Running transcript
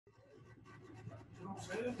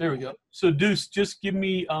There we go. So, Deuce, just give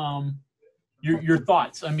me your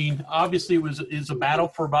thoughts. I mean, obviously it was a battle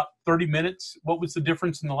for about 30 minutes. What was the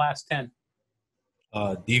difference in the last 10?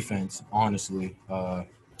 Defense, honestly.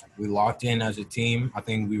 We locked in as a team. I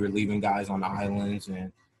think we were leaving guys on the islands,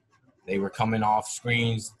 and they were coming off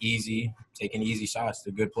screens easy, taking easy shots.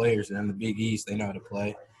 They're good players. They're in the Big East. They know how to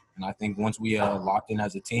play. And I think once we locked in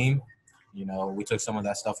as a team, we took some of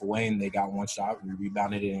that stuff away, and they got one shot. We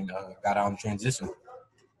rebounded it and got out in transition.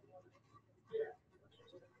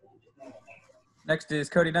 Next is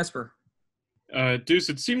Cody Nesper. Deuce,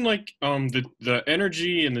 it seemed like the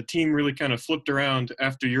energy and the team really kind of flipped around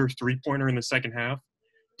after your three-pointer in the second half.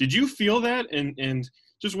 Did you feel that? And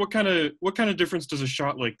just what kind of difference does a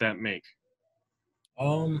shot like that make?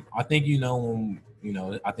 I think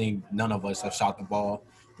I think none of us have shot the ball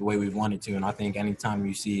the way we wanted to, and I think anytime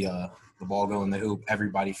you see the ball go in the hoop,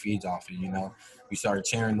 everybody feeds off it. We started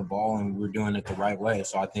cheering the ball, and we're doing it the right way.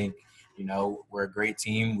 So I think we're a great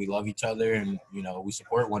team. We love each other, and we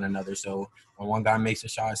support one another. So when one guy makes a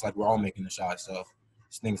shot, it's like we're all making a shot. So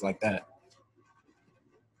it's things like that.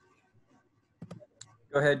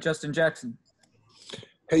 Go ahead, Justin Jackson.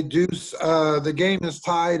 Hey, Deuce, the game is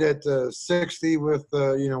tied at 60 with,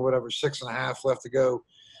 6.5 left to go.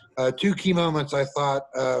 Two key moments, I thought,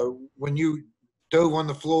 when you dove on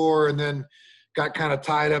the floor and then got kind of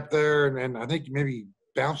tied up there, and I think maybe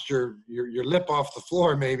bounced your lip off the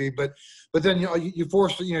floor maybe, but then you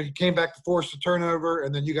forced, you came back to force the turnover,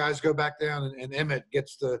 and then you guys go back down, and Emmett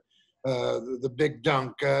gets the big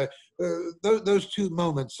dunk. Those two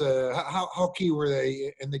moments, how key were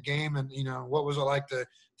they in the game, and what was it like to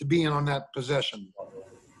be in on that possession?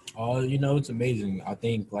 It's amazing. I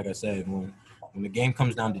think, like I said, when the game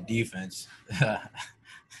comes down to defense,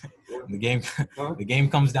 the game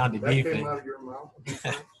comes down to defense. That came out of your mouth.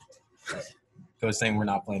 Coach saying we're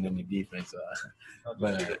not playing any defense,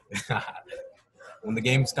 but when the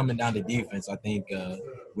game's coming down to defense, I think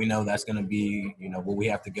we know that's going to be what we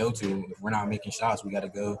have to go to. If we're not making shots, we got to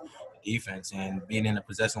go defense, and being in a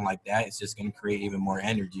possession like that, it's just going to create even more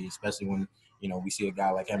energy, especially when we see a guy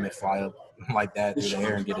like Emmett fly up like that through the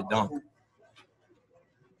air and get a dunk.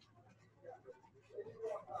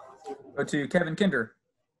 Go to Kevin Kinder.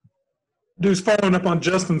 Deuce, following up on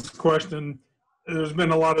Justin's question, there's been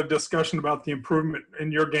a lot of discussion about the improvement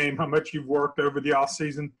in your game, how much you've worked over the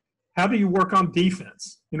offseason. How do you work on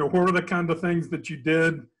defense? What are the kind of things that you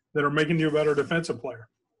did that are making you a better defensive player?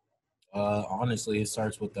 Honestly, it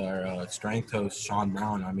starts with our strength coach, Sean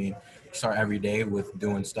Brown. I mean, we start every day with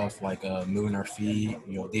doing stuff like moving our feet,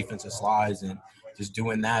 defensive slides, and just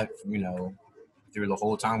doing that, through the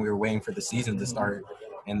whole time we were waiting for the season to start.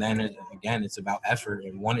 And then, it's about effort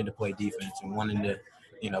and wanting to play defense and wanting to,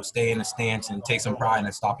 stay in the stance and take some pride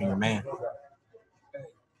in stopping your man.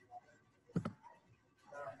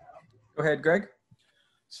 Go ahead, Greg.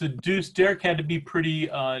 So, Deuce, Derek had to be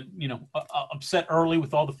pretty, upset early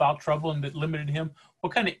with all the foul trouble, and that limited him.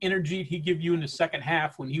 What kind of energy did he give you in the second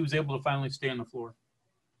half when he was able to finally stay on the floor?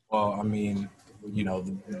 Well, I mean,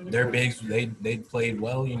 their bigs, they played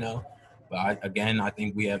well, But I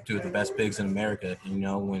think we have two of the best bigs in America.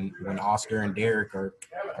 When Oscar and Derek are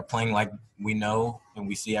playing like we know and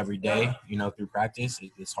we see every day, through practice,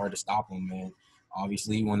 it's hard to stop them, man.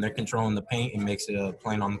 Obviously, when they're controlling the paint, it makes it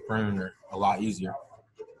playing on the perimeter a lot easier.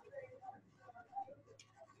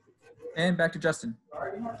 And back to Justin.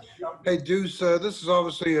 Hey, Deuce, this is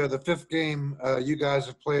obviously the fifth game you guys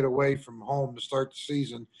have played away from home to start the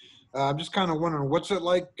season. I'm just kind of wondering, what's it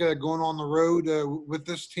like going on the road with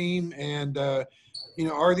this team? And,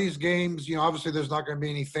 are these games, obviously there's not going to be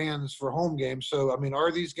any fans for home games. So, I mean,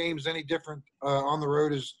 are these games any different on the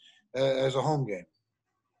road as a home game?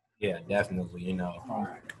 Yeah, definitely.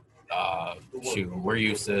 We're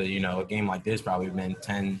used to, a game like this probably been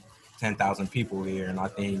 10,000 people here. And I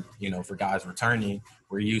think, for guys returning,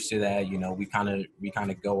 we're used to that. We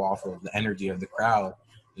kind of go off of the energy of the crowd,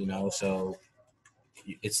 so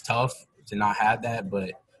it's tough to not have that.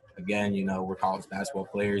 But again, we're college basketball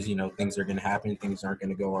players, things are going to happen. Things aren't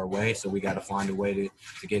going to go our way. So we got to find a way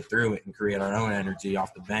to get through it and create our own energy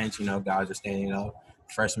off the bench. Guys are standing up.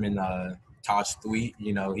 Freshman Tosh Thweet,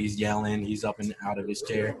 he's yelling. He's up and out of his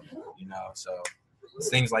chair, so it's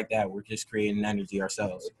things like that. We're just creating energy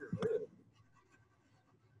ourselves.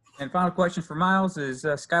 And final question for Miles is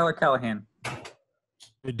Skylar Callahan.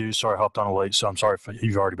 Hey, dude, sorry I hopped on late, so I'm sorry if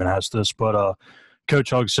you've already been asked this, but Coach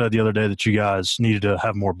Hugg said the other day that you guys needed to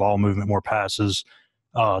have more ball movement, more passes,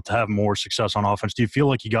 to have more success on offense. Do you feel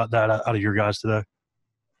like you got that out of your guys today?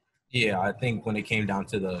 Yeah, I think when it came down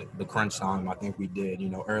to the crunch time, I think we did.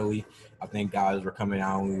 Early, I think guys were coming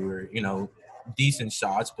out and we were, decent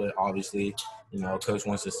shots, but obviously, coach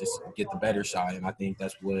wants us to get the better shot. And I think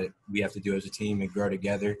that's what we have to do as a team and grow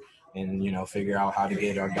together and, figure out how to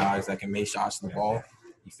get our guys that can make shots to the ball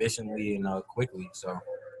efficiently and quickly. So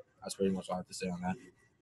that's pretty much all I have to say on that.